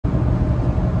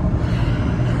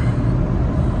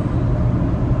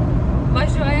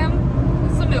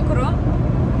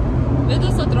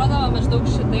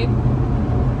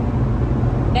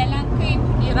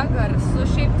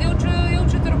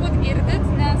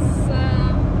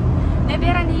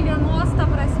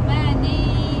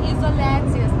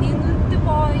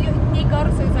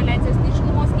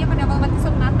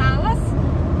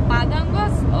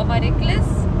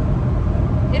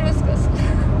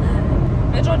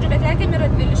žodžiu, bet lekiam į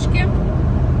Radviliškį.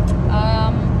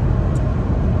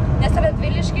 Nes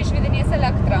Radviliškį išvedinės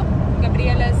elektrą.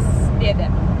 Gabrielės dėdė.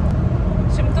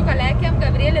 100 lekiam,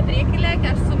 Gabrielė priekį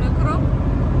lekia, aš su mikru.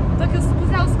 Tokius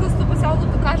pusiau skustu, pusiau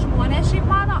lūtų, ką žmonės šiaip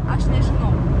mano, aš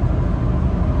nežinau.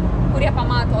 Kurie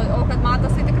pamato, o kad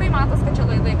matos, tai tikrai matos, kad čia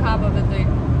laidai kabo vidui.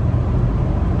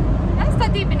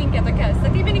 Statybininkė tokia,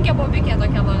 statybininkė bobikė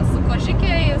tokia, va, su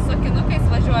kožikiai, su akinukais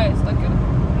važiuoja su tokiu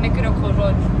mikriuku,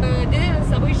 žodžiu. Didelis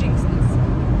savo žingsnis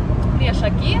prieš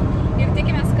akį ir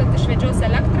tikimės, kad išvedžios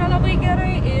elektrą labai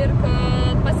gerai ir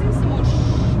kad pasimsim už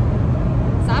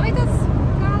savaitės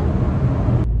gal.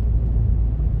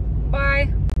 Bye.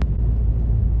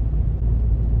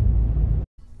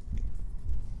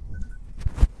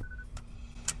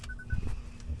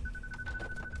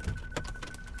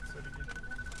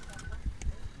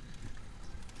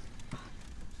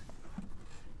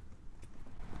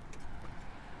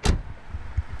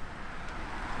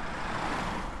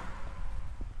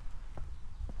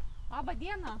 Labą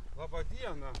dieną. Labą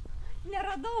dieną.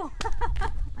 Neradau.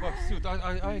 Apsiūt,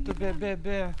 ai, tu be.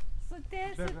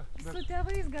 Su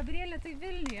tėvais, Gabrielė, tai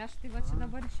Vilniuje. Aš tai va čia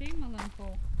dabar šeimą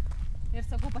lankau. Ir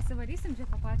sakau, pasivarysim čia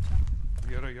papačio.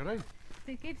 Gerai.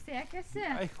 Tai kaip sekėsi?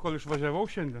 Ai, kol išvažiavau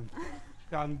šiandien.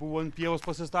 Ten buvo ant pievos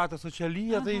pasistatęs, o čia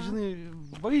lyja, tai žinai,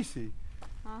 baisiai.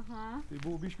 Aha. Tai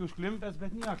buvau biškiai užklimpęs,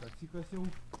 bet niekas. Tikas jau...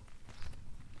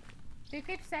 Tai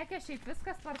kaip sekė šiaip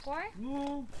viskas tvarkoj?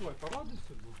 Nu, tuoj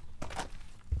parodysiu.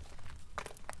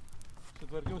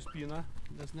 Sutvarkiau spyną,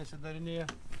 nes nesidarinėja.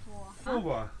 O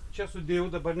va, čia sudėjau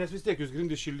dabar, nes vis tiek jūs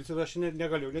grindys šildysit, aš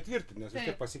negalėjau netvirtinti, nes vis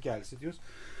tiek pasikelsit jūs.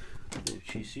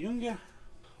 Čia įsijungia.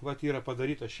 Vat yra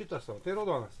padaryta šitas savo, tai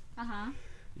raudonas. Aha.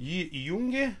 Jį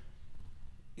įjungi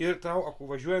ir tau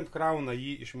važiuojant krauna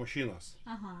jį iš mašinos.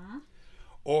 Aha.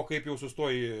 O kaip jau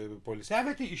sustoji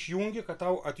poilsiavietėj, išjungi, kad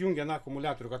tau atjungia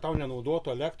akumuliatorių, kad tau nenaudotų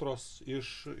elektros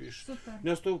iš...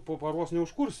 Nes tu po paros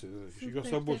neužkursi, jos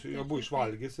abu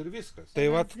išvalgys ir viskas. Tai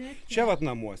vat, čia vat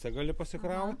namuose gali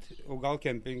pasikrauti, o gal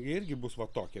kempingai irgi bus va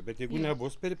tokia, bet jeigu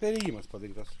nebus, perėjimas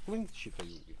padarytas, šitą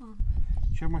jungi.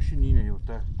 Čia mašininė jau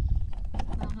ta.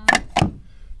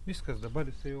 Viskas, dabar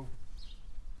jisai jau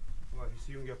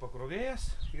įsijungia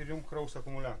pakrovėjas ir jums kraus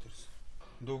akumuliatorius.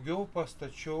 Daugiau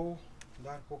pastačiau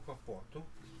dar po kapotų.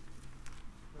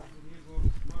 Jeigu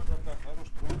mažą ką, ar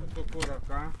užtrunka tokio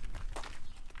raka.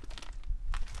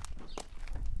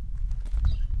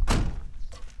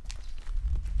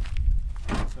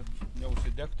 Kad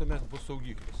neužsidegtumės, bus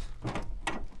saugiklis.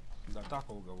 Dar tą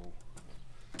kol gavau.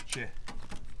 Čia.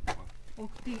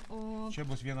 Čia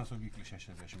bus vienas saugiklis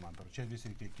 60 amperų. Čia visi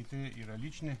kiti yra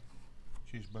lyčni.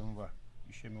 Čia iš BMW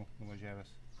išėmiau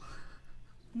nuvažiavęs.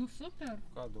 Nu super.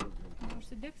 Ką daugiau?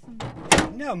 Neužsidegsim.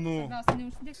 Ne, nu. Svarbiausia,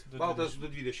 neužsidegsim. Baltas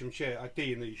 220 čia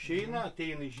ateina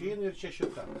išeina ir čia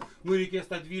šita. Nu reikės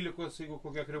tą 12, jeigu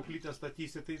kokią kriauklytę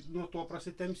statysi, tai nuo to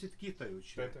prasitemsit kitą jau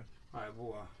čia. Ai,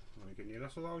 buvo. Rankenėlę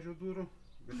sulaužiau durų,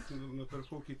 bet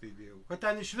nupirkau kitą įdėjau. Kad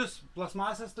ten iš vis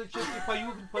plasmasės, tai čia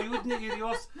pajudni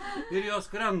ir jos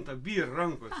krenta, byr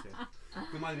rankose.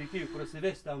 Tai man reikėjo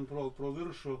prasivesti ten pro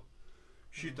viršų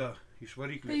šitą iš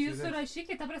variklės. Tai jūs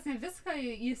surašykite, ta prasme, viską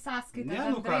į sąskaitą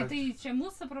bendrai, tai čia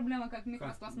mūsų problema, kad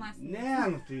mikras plasmasinė. Ne,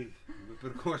 nu tai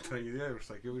nupirkau aš tą idėją,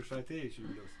 užsakiau iš atėjai iš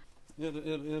Šiaulius.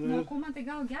 Nu, man tai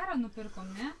gal gerą nupirkom,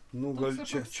 ne? Nu, gal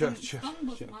čia,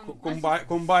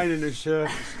 kombaininis čia.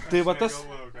 Tai va tas,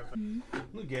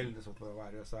 nu, gelinis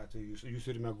avarijos atveju, jūs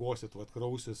ir mėgosit, va,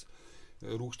 krausis,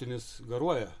 rūgštinis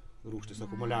garuoja, rūgštis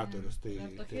akumuliatorius.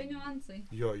 Ir tokie niuansai.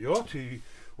 Jo, tai,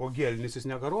 o gelinis jis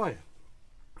negaruoja.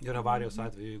 Ir avarijos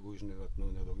atveju, jeigu, žinai, nu,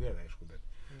 nedaugėlė, aišku,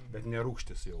 bet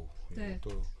nerūgštis jau.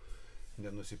 Tu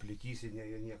nenusiplikysi,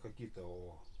 nieko kitą,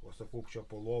 o sakau, čia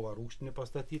po lovą rūgštinį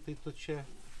pastatyti, tai tu čia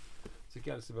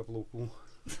atsikelsi be plaukų.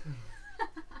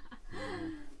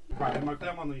 Galima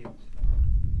kremą nuimti.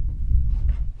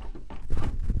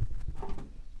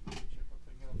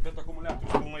 Bet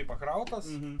akumuliatorius pilnai pakrautas.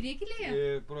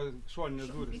 Priekelėje? Šoninės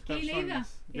durys. Keliauja.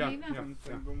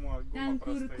 Ten,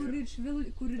 kur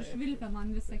ir švilpia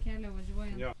man visą kelią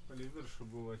važiuojant. Jo, palei viršų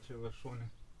buvo čia va šonė.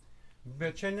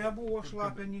 Bet čia nebuvo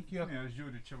šlapia nei kiek. Ne, aš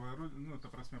žiūriu, čia va, nu, ta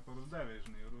prasme, parūdavė,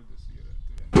 žinai, rūdis yra.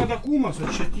 Kada kūmas,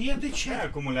 o čia tie, tai čia. Ne,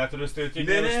 akumuliatorius tai tiek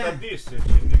neužstabdysi,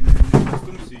 čia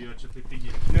nestumsi jo, čia tai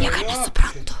pigiai. Nieko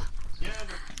nesuprantu.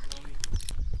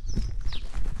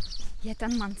 Jie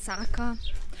ten man sako,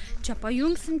 čia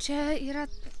pajungsim, čia yra,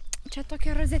 čia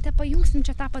tokia rozetė pajungsim,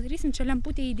 čia tą padarysim, čia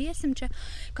lemputę įdėsim, čia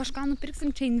kažką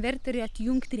nupirksim, čia inverterį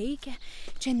atjungti reikia,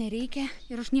 čia nereikia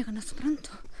ir aš nieko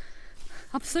nesuprantu.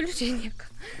 Absoliučiai nieko.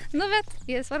 Nu, bet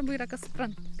jie svarbu yra, kas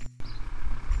supranta.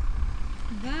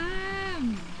 Bam!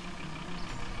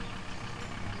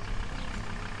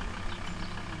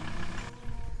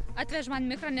 atvež man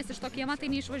mikrą, nes iš to kiemą tai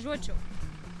neišvažiuočiau.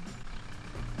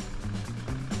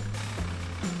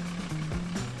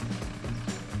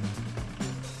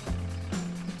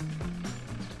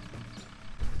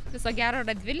 Viso gero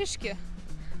Radviliškį,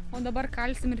 o dabar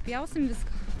kalsim ir pjausim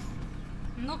viską.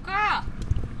 Nu ką?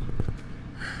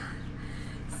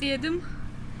 Sėdim.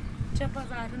 Čia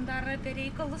padarėm dar apie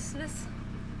reikalus vis.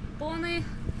 Ponai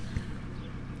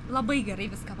labai gerai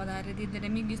viską padarė dėdė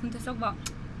Remygis, nu tiesiog va.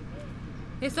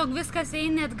 Tiesiog viskas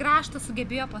eina, net grąžtą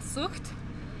sugebėjo pasukti.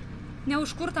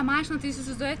 Neužkurta mašina, tai jūs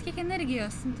įsivaizduojat kiek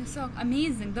energijos. Nu, tiesiog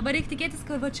amazing. Dabar reikia tikėtis,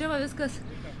 kad va čia va viskas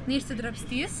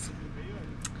neišsidrabstys.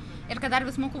 Ir kad dar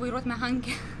vis moku vairuoti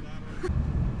mechankį.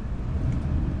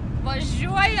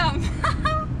 Važiuojam!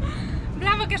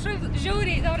 Blema kažkaip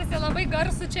žiauriai, dabar labai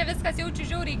garsu, čia viskas jaučiu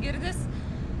žiauriai girdis.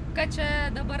 Kad čia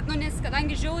dabar, nu nes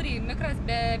kadangi žiauriai mikras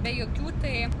be jokių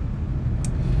tai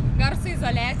garso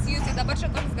izoliacijų, tai dabar čia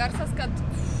toks garsas, kad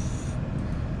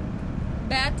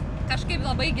bet kažkaip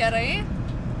labai gerai,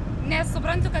 nes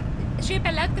suprantu, kad šiaip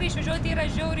elektrą išvežioti yra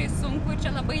žiauriai sunku,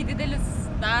 čia labai didelis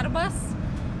darbas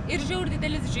ir žiauriai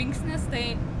didelis žingsnis,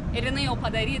 tai ir jinai jau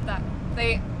padaryta, tai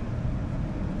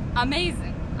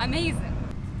amazing, amazing.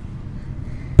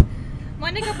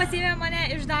 Monika pasiėmė mane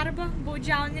iš darbo,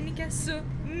 baudžiaunininkę su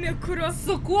mikru.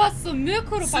 Su kuo? Su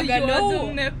mikru pagaliau? Su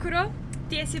juodu mikru.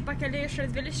 Tiesiai pakeliai iš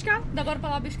Radviliškio. Dabar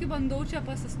palabiškai bandau čia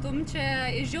pasistumti, čia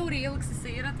žiauriai ilgs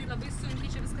jisai yra, tai labai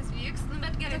sunkiai čia viskas vyks. Nu,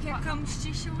 bet gerai. Tokie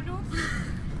kamščiai Šiaulių.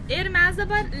 Ir mes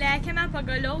dabar lekiame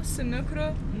pagaliau su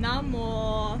mikru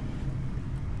namo.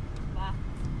 Va.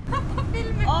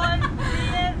 Filmė. O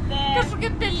dieve.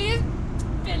 Kažkokia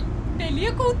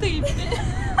pelėkau taip.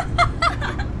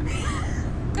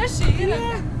 Kas čia yra?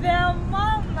 Dieve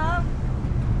mano.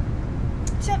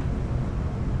 Čia...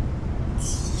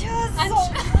 Jėzau.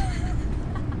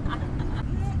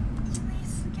 Nu, jinai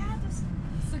sugedus.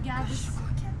 Sugedus.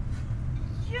 Kažkokia.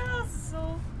 Jėzau.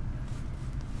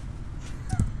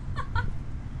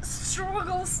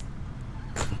 Struggles.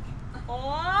 O.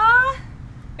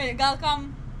 Gal kam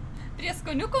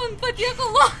prieskoniuko ant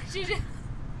patiekalo? Žiūrėk.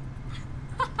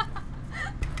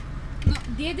 Nu,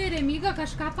 dėdė Remyga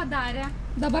kažką padarė.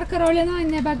 Dabar Karolina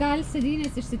nebegali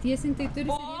sėdynės išsitiesinti, tai turi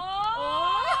sėdynės.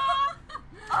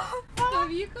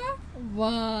 Pavyko?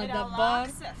 Va, dabar.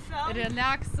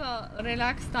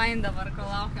 Relax time dabar, kol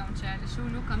laukiam čia.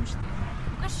 Šiaulių kamštį.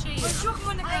 Kas čia yra? Važiuok,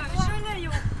 Monika, žalia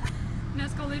jau.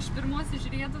 Nes kol iš pirmos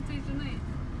išrėdu, tai žinai.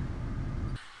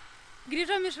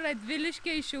 Grįžom iš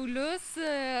Radviliškio į Šiaulius.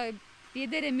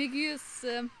 Dėdė Remygijus,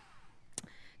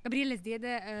 Gabrielės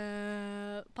dėdė,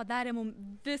 padarė mums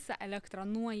visą elektrą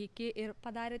nuo iki ir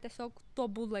padarė tiesiog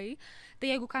tobulai.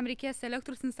 Tai jeigu kam reikės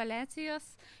elektros instaliacijos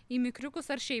į mikriukus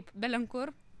ar šiaip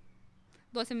belenkur,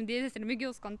 duosim dėdės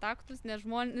Remygijos kontaktus, nes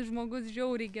žmogus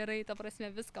žiauriai gerai, ta prasme,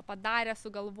 viską padarė,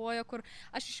 sugalvojo, kur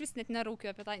aš iš vis net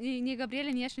neraukiu apie tą, nei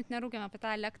Gabrielė, nei aš net neraukiam apie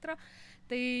tą elektrą,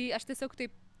 tai aš tiesiog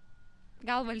taip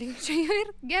galvą linkčioju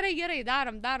ir gerai,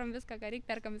 darom viską, ką reik,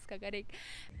 perkam viską, ką reik.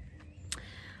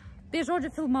 Tai žodžiu,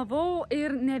 filmavau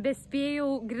ir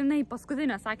nebespėjau grinai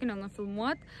paskutinio sakinio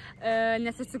nufilmuot,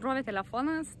 nes išsikrovė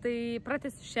telefonas, tai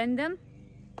pratęsiu šiandien,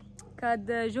 kad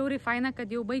žiauriai faina,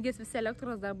 kad jau baigės visi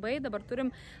elektros darbai, dabar turim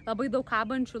labai daug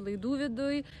kabančių laidų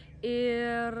viduj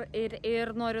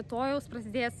ir nuo rytojaus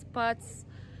prasidės pats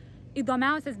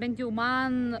įdomiausias, bent jau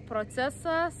man,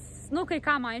 procesas, nu kai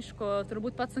kam aišku,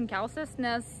 turbūt pats sunkiausias,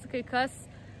 nes kai kas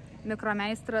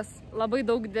mikromeistras labai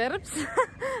daug dirbs,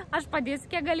 aš padėsiu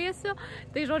kiek galėsiu,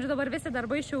 tai žodžiu dabar visi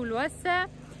darbai Šiauliuose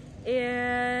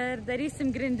ir darysim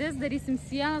grindis, darysim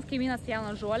sienas, kaimynas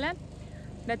pjauna žolę,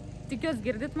 bet tikiuosi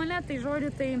girdit mane, tai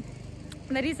žodžiu, tai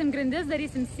darysim grindis,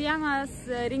 darysim sienas,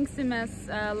 rinksimės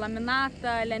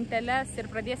laminatą, lenteles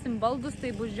ir pradėsim baldus, tai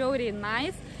bus žiauriai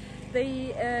nice, tai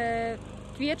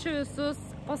kviečiu visus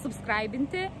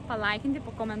pasubscribinti, palaikinti,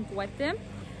 pakomentuoti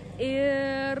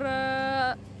ir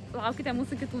laukite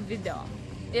mūsų kitų video.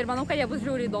 Ir manau, kad jie bus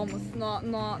žiauriai įdomus.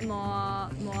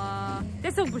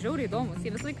 Tiesiog bus žiauriai įdomus.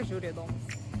 Jie visą laiką žiauriai įdomus.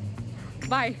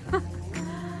 Bye.